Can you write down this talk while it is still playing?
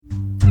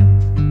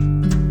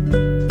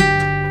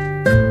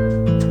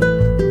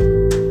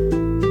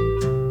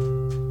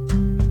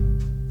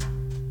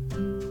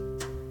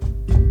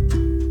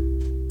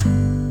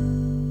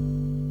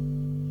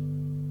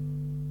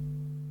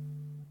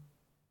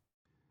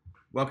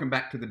Welcome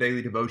back to the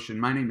Daily Devotion.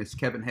 My name is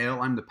Kevin Hale.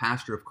 I'm the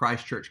pastor of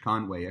Christ Church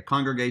Conway, a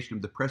congregation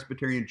of the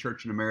Presbyterian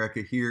Church in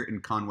America here in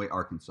Conway,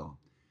 Arkansas.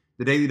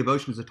 The Daily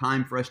Devotion is a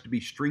time for us to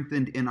be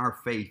strengthened in our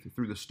faith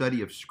through the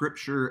study of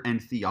Scripture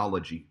and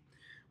theology.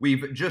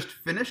 We've just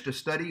finished a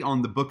study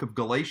on the book of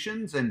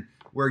Galatians, and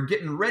we're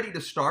getting ready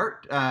to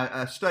start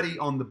a study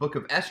on the book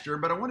of Esther,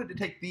 but I wanted to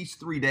take these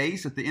 3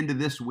 days at the end of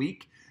this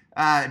week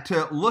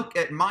to look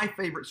at my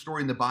favorite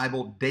story in the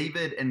Bible,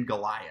 David and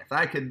Goliath.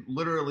 I could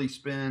literally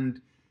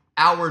spend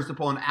hours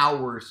upon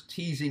hours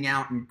teasing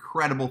out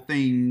incredible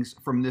things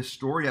from this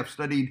story. I've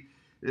studied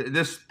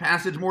this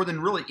passage more than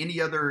really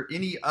any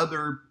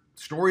other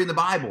story in the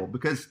Bible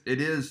because it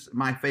is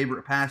my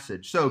favorite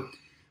passage. But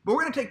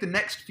we're going to take the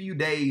next few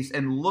days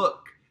and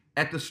look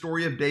at the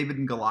story of David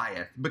and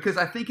Goliath because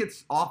I think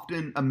it's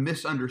often a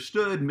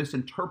misunderstood,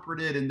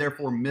 misinterpreted, and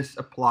therefore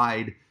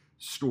misapplied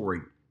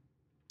story.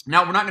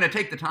 Now, we're not going to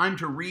take the time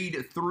to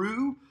read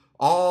through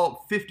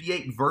all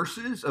 58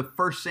 verses of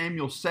 1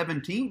 Samuel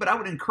 17, but I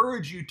would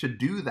encourage you to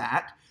do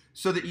that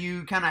so that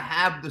you kind of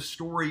have the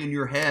story in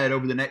your head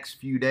over the next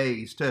few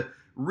days to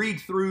read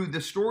through the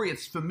story.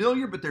 It's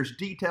familiar, but there's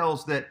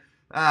details that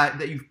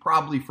you've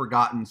probably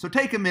forgotten. So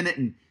take a minute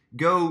and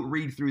go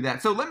read through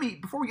that. So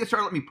before we get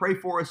started, let me pray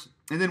for us,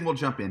 and then we'll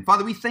jump in.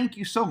 Father, we thank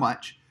you so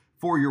much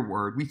for your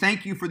word. We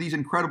thank you for these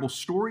incredible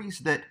stories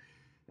that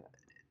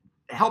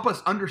help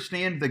us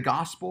understand the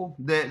gospel,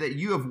 that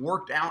you have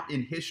worked out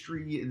in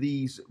history,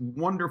 these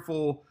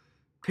wonderful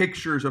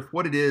pictures of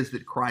what it is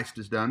that Christ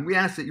has done. We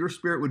ask that your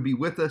Spirit would be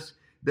with us,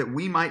 that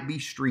we might be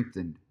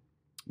strengthened.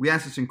 We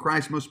ask this in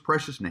Christ's most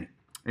precious name.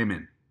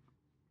 Amen.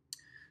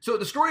 So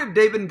the story of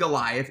David and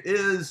Goliath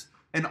is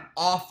an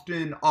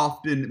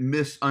often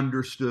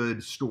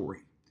misunderstood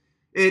story.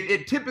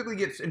 It typically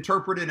gets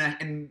interpreted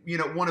in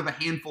one of a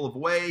handful of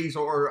ways,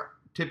 or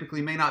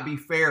typically may not be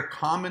fair,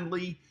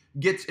 commonly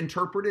gets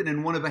interpreted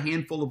in one of a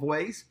handful of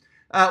ways.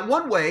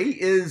 One way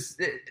is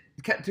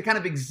to kind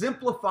of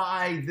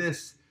exemplify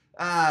this,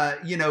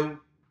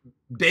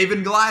 David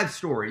and Goliath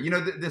story,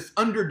 this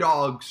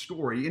underdog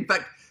story. In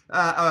fact,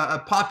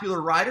 a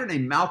popular writer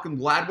named Malcolm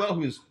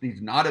Gladwell,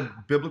 he's not a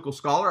biblical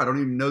scholar. I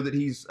don't even know that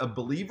he's a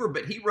believer,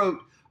 but he wrote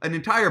an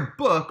entire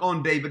book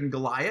on David and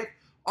Goliath,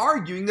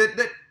 arguing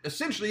that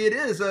essentially it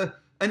is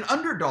an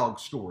underdog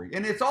story.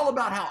 And it's all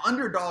about how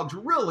underdogs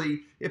really,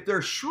 if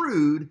they're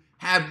shrewd,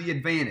 have the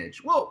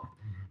advantage. Well,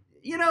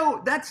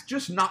 that's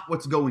just not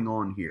what's going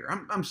on here.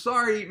 I'm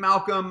sorry,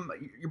 Malcolm.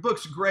 Your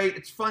book's great.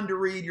 It's fun to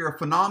read. You're a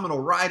phenomenal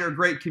writer,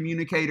 great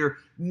communicator.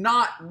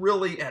 Not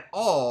really at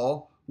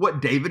all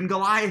what David and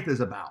Goliath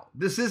is about.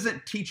 This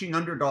isn't teaching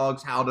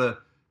underdogs how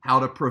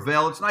to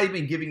prevail. It's not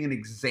even giving an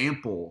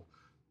example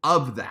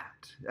of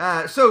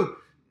that. So,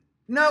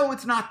 no,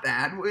 it's not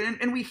that.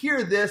 And we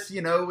hear this,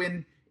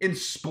 in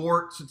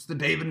sports. It's the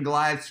David and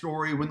Goliath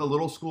story when the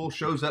little school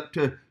shows up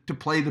to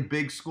play the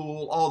big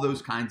school, all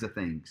those kinds of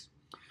things.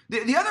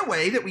 The other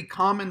way that we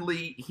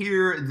commonly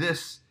hear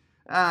this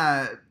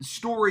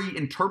story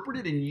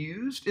interpreted and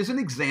used is an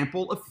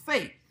example of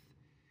faith.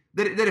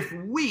 That if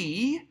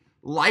we,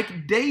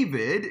 like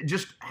David,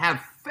 just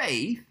have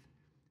faith,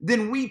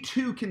 then we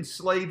too can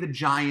slay the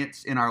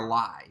giants in our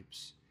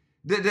lives.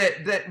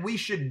 That we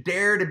should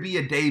dare to be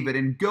a David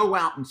and go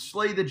out and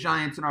slay the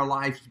giants in our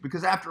lives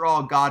because after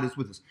all, God is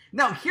with us.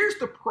 Now, here's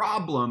the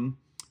problem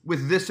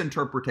with this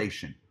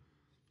interpretation.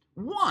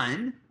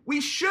 One,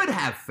 we should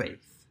have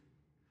faith.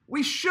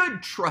 We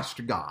should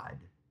trust God.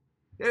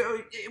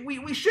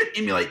 We should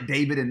emulate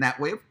David in that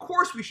way. Of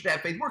course we should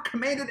have faith. We're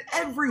commanded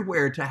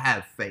everywhere to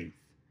have faith.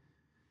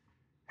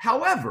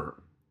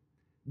 However,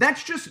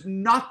 that's just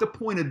not the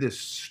point of this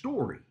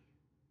story.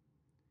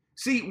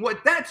 See,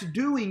 what that's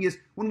doing is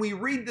when we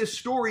read this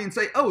story and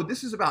say, oh,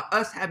 this is about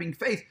us having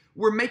faith,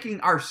 we're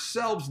making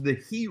ourselves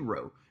the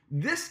hero.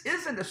 This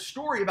isn't a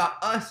story about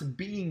us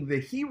being the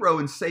hero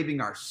and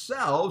saving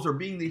ourselves or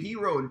being the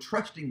hero and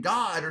trusting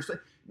God.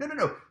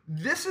 No.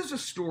 This is a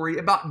story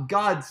about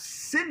God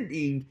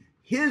sending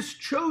his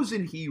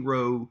chosen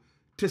hero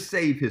to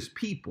save his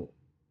people.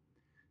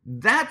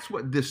 That's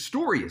what this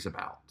story is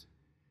about.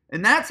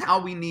 And that's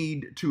how we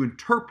need to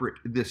interpret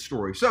this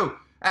story. So,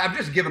 I've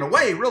just given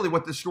away really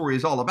what this story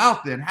is all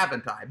about then,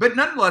 haven't I? But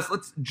nonetheless,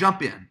 let's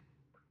jump in.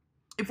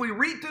 If we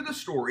read through the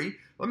story,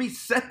 let me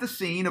set the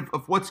scene of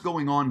what's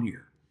going on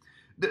here.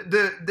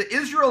 The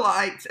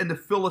Israelites and the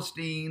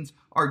Philistines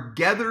are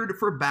gathered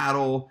for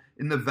battle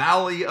in the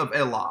valley of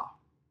Elah.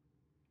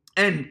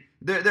 And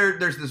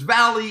there's this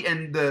valley,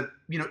 and the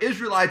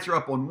Israelites are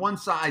up on one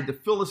side, the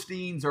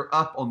Philistines are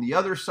up on the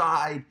other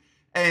side.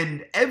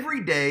 And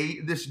every day,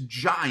 this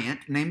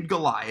giant named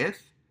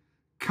Goliath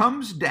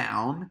comes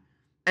down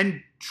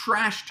and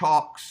trash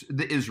talks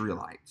the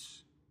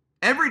Israelites.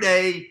 Every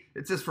day,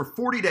 it says for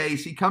 40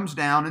 days, he comes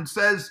down and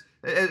says,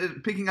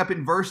 picking up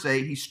in verse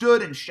 8, he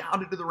stood and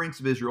shouted to the ranks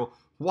of Israel,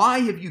 "Why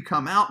have you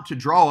come out to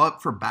draw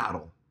up for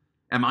battle?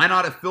 Am I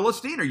not a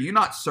Philistine? Are you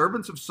not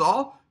servants of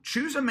Saul?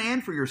 Choose a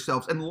man for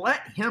yourselves and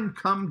let him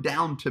come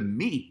down to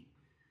me.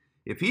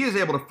 If he is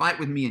able to fight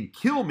with me and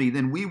kill me,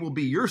 then we will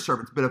be your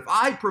servants. But if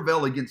I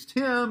prevail against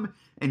him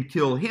and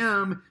kill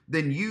him,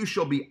 then you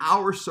shall be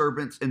our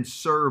servants and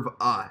serve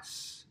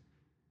us."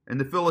 And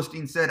the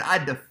Philistine said,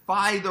 "I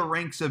defy the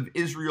ranks of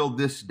Israel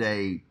this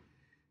day.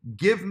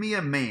 Give me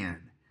a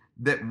man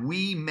that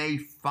we may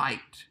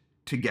fight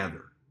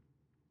together."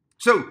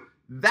 So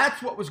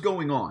that's what was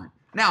going on.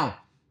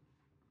 Now,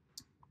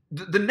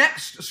 the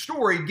next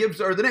story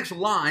gives, or the next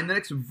line, the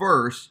next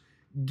verse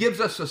gives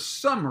us a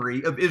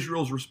summary of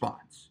Israel's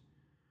response.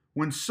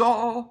 When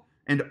Saul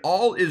and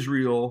all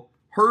Israel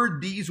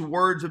heard these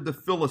words of the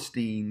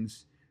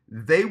Philistines,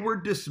 they were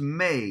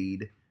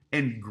dismayed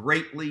and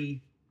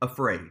greatly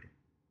afraid.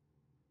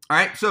 All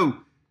right,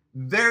 so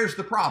there's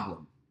the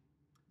problem.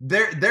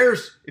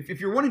 There's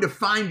if you're wanting to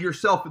find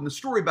yourself in the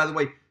story, by the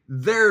way,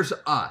 there's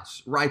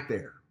us right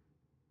there.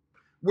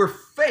 We're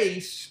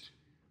faced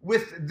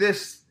with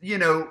this,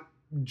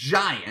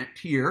 giant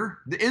here.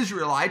 The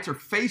Israelites are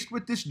faced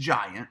with this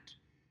giant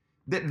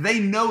that they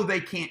know they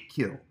can't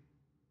kill.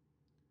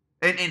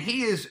 And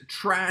he is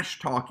trash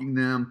talking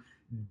them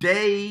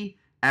day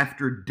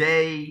after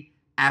day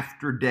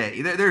after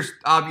day. There's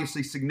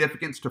obviously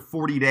significance to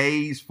 40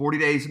 days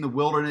in the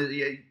wilderness.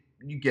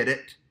 You get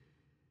it.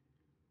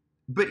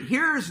 But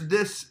here's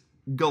this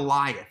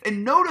Goliath.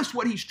 And notice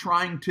what he's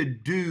trying to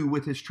do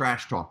with his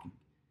trash talking.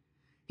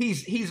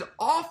 He's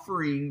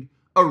offering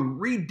a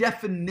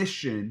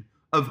redefinition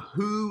of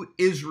who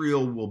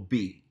Israel will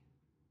be.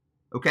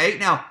 Okay,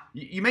 now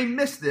you may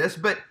miss this,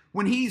 but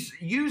when he's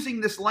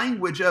using this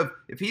language of,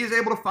 if he is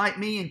able to fight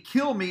me and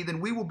kill me, then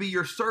we will be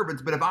your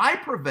servants. But if I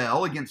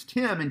prevail against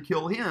him and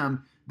kill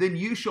him, then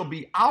you shall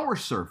be our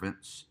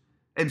servants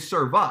and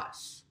serve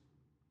us.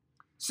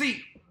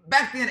 See,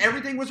 back then,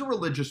 everything was a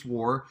religious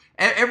war.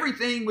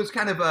 Everything was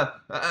kind of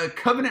a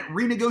covenant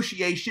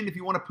renegotiation, if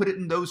you want to put it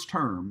in those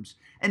terms.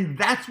 And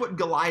that's what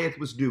Goliath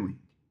was doing.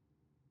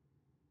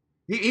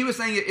 He was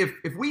saying,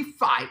 if we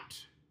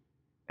fight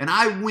and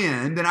I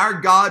win, then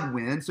our God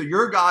wins. So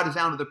your God is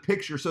out of the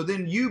picture. So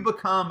then you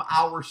become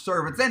our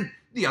servants. And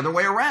the other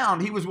way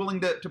around, he was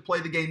willing to play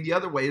the game the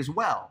other way as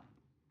well.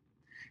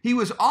 He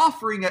was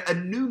offering a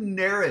new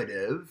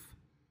narrative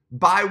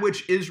by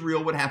which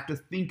Israel would have to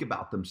think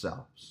about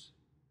themselves.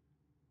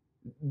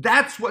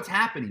 That's what's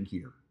happening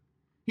here.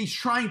 He's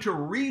trying to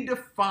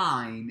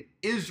redefine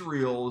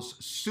Israel's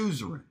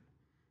suzerain,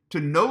 to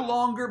no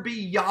longer be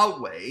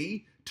Yahweh,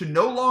 to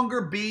no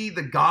longer be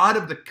the God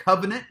of the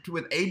covenant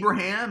with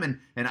Abraham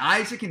and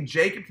Isaac and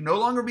Jacob, to no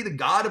longer be the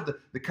God of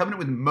the covenant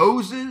with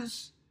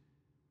Moses,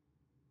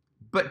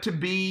 but to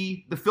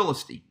be the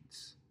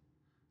Philistines.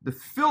 The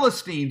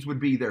Philistines would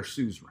be their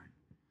suzerain.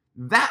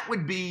 That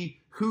would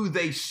be who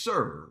they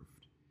served.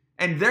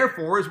 And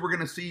therefore, as we're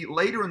going to see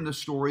later in the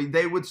story,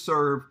 they would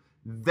serve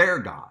their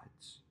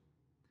gods.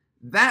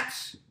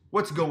 That's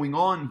what's going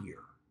on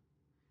here.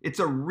 It's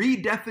a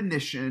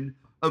redefinition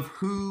of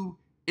who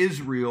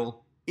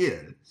Israel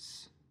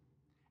is.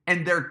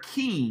 And their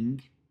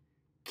king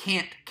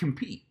can't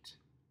compete.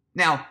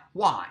 Now,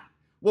 why?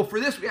 Well, for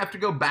this, we have to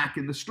go back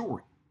in the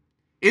story.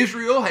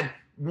 Israel had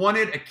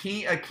wanted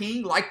a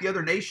king like the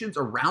other nations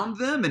around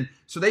them, and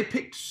so they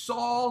picked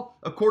Saul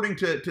according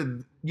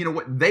to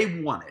what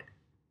they wanted.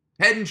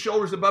 Head and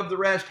shoulders above the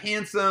rest,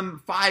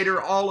 handsome,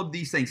 fighter, all of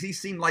these things. He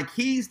seemed like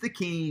he's the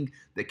king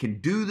that can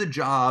do the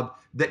job,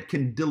 that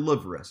can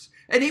deliver us.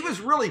 And he was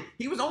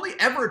only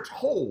ever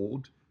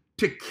told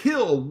to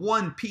kill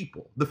one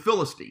people, the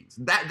Philistines.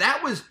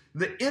 That was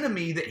the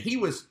enemy that he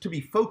was to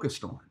be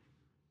focused on.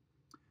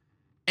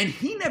 And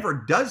he never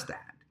does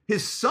that.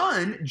 His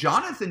son,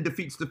 Jonathan,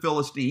 defeats the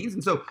Philistines.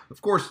 And so,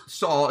 of course,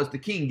 Saul, as the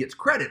king, gets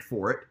credit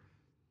for it.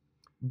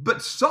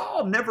 But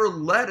Saul never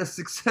led a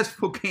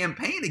successful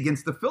campaign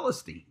against the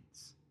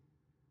Philistines.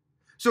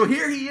 So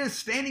here he is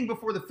standing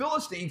before the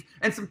Philistines,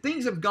 and some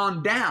things have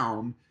gone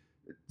down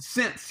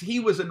since he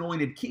was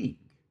anointed king.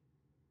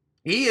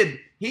 He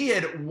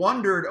had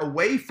wandered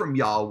away from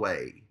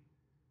Yahweh.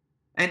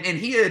 And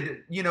he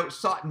had,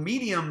 sought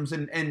mediums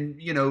and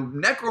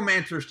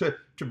necromancers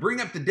to bring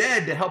up the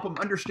dead to help him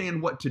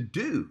understand what to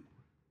do.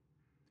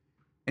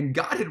 And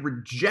God had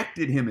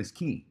rejected him as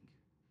king.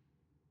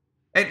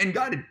 And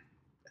God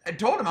had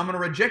told him, I'm going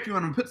to reject you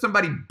and I'm going to put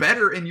somebody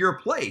better in your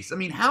place. I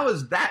mean, how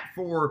is that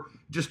for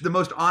just the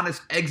most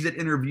honest exit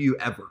interview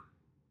ever?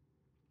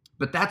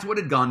 But that's what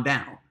had gone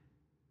down.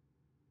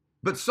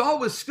 But Saul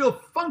was still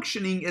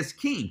functioning as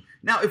king.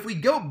 Now, if we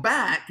go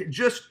back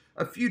just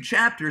a few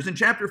chapters, in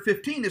chapter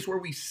 15 is where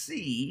we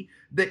see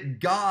that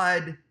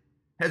God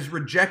has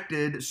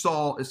rejected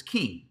Saul as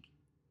king.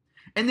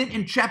 And then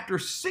in chapter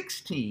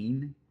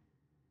 16,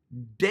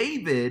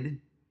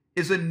 David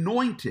is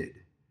anointed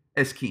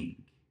as king.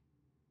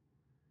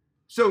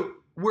 So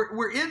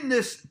we're in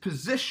this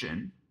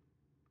position.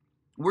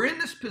 We're in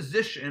this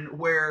position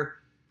where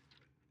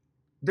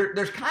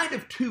there's kind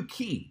of two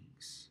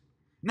kings.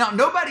 Now,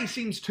 nobody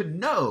seems to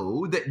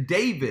know that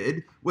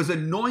David was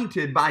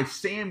anointed by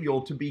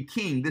Samuel to be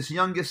king, this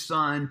youngest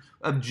son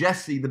of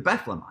Jesse the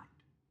Bethlehemite.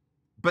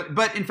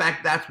 But in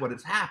fact, that's what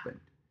has happened.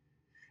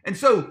 And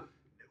so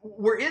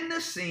we're in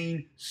this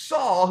scene.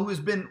 Saul, who has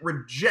been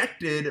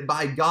rejected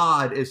by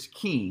God as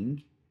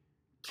king,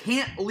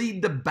 can't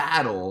lead the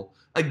battle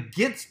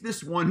against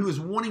this one who is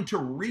wanting to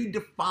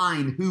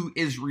redefine who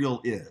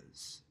Israel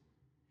is.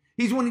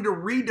 He's wanting to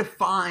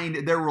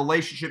redefine their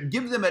relationship,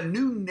 give them a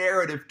new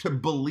narrative to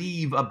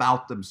believe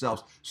about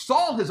themselves.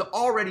 Saul has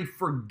already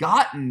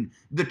forgotten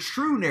the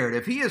true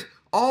narrative. He is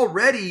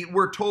already,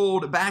 we're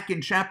told back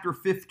in chapter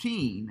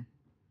 15,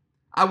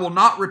 I will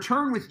not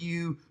return with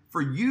you,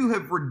 for you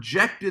have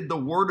rejected the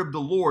word of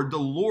the Lord. The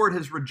Lord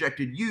has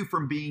rejected you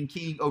from being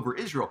king over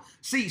Israel.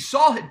 See,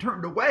 Saul had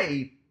turned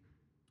away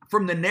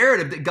from the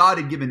narrative that God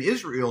had given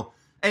Israel,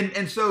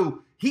 and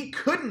so he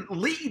couldn't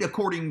lead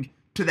according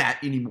to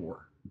that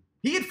anymore.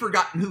 He had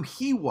forgotten who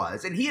he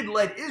was, and he had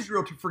led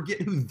Israel to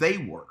forget who they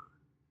were.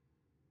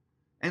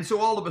 And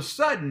so all of a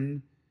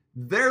sudden,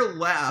 they're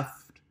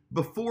left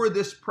before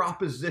this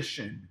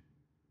proposition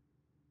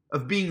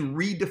of being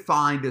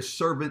redefined as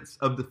servants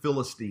of the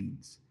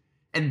Philistines,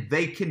 and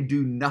they can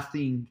do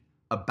nothing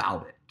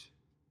about it.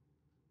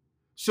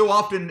 So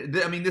often,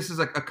 I mean, this is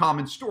a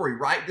common story,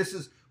 right? This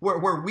is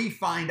where we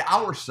find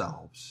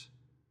ourselves.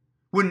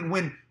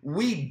 When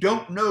we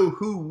don't know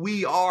who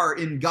we are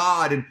in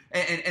God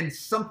and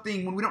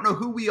something, when we don't know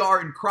who we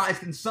are in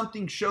Christ and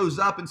something shows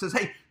up and says,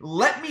 hey,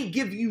 let me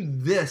give you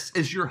this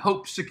as your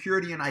hope,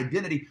 security, and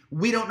identity,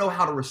 we don't know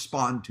how to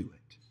respond to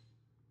it.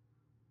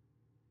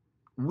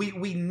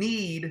 We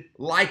need,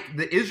 like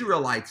the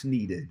Israelites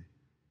needed,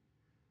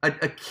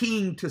 a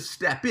king to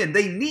step in.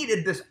 They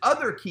needed this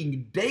other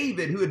king,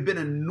 David, who had been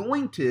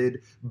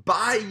anointed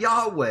by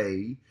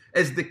Yahweh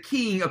as the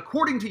king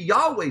according to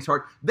Yahweh's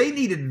heart. They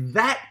needed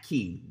that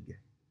king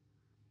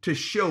to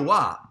show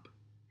up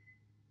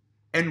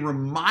and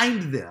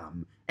remind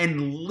them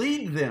and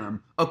lead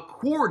them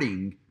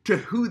according to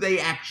who they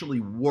actually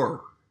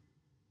were,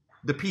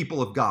 the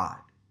people of God.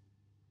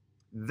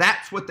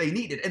 That's what they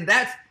needed. And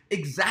that's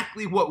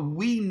exactly what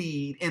we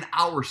need in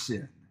our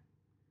sin.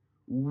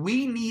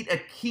 We need a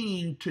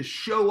king to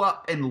show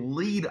up and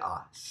lead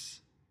us.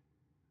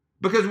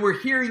 Because we're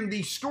hearing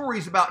these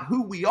stories about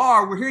who we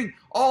are. We're hearing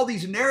all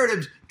these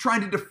narratives trying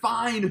to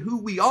define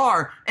who we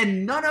are,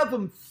 and none of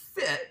them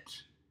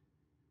fit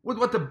with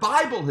what the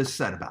Bible has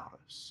said about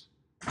us.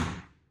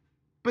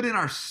 But in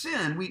our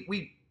sin,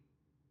 we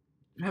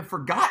have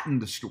forgotten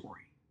the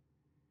story.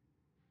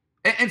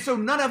 And so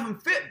none of them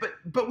fit,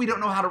 but we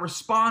don't know how to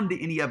respond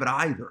to any of it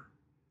either.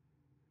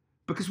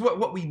 Because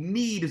what we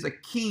need is a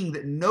king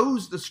that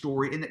knows the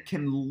story and that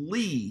can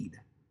lead,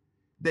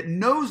 that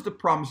knows the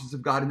promises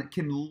of God and that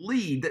can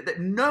lead,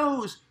 that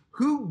knows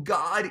who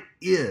God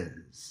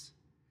is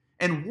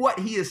and what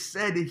he has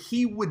said that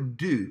he would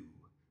do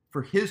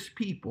for his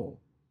people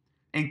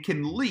and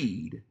can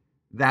lead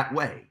that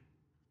way.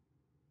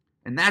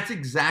 And that's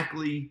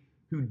exactly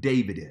who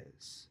David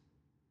is.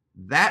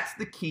 That's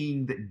the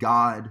king that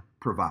God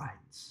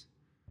provides.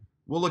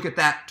 We'll look at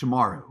that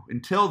tomorrow.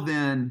 Until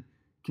then,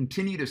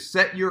 continue to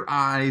set your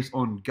eyes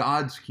on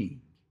God's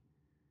king,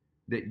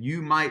 that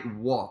you might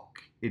walk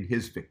in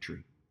his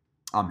victory.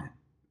 Amen.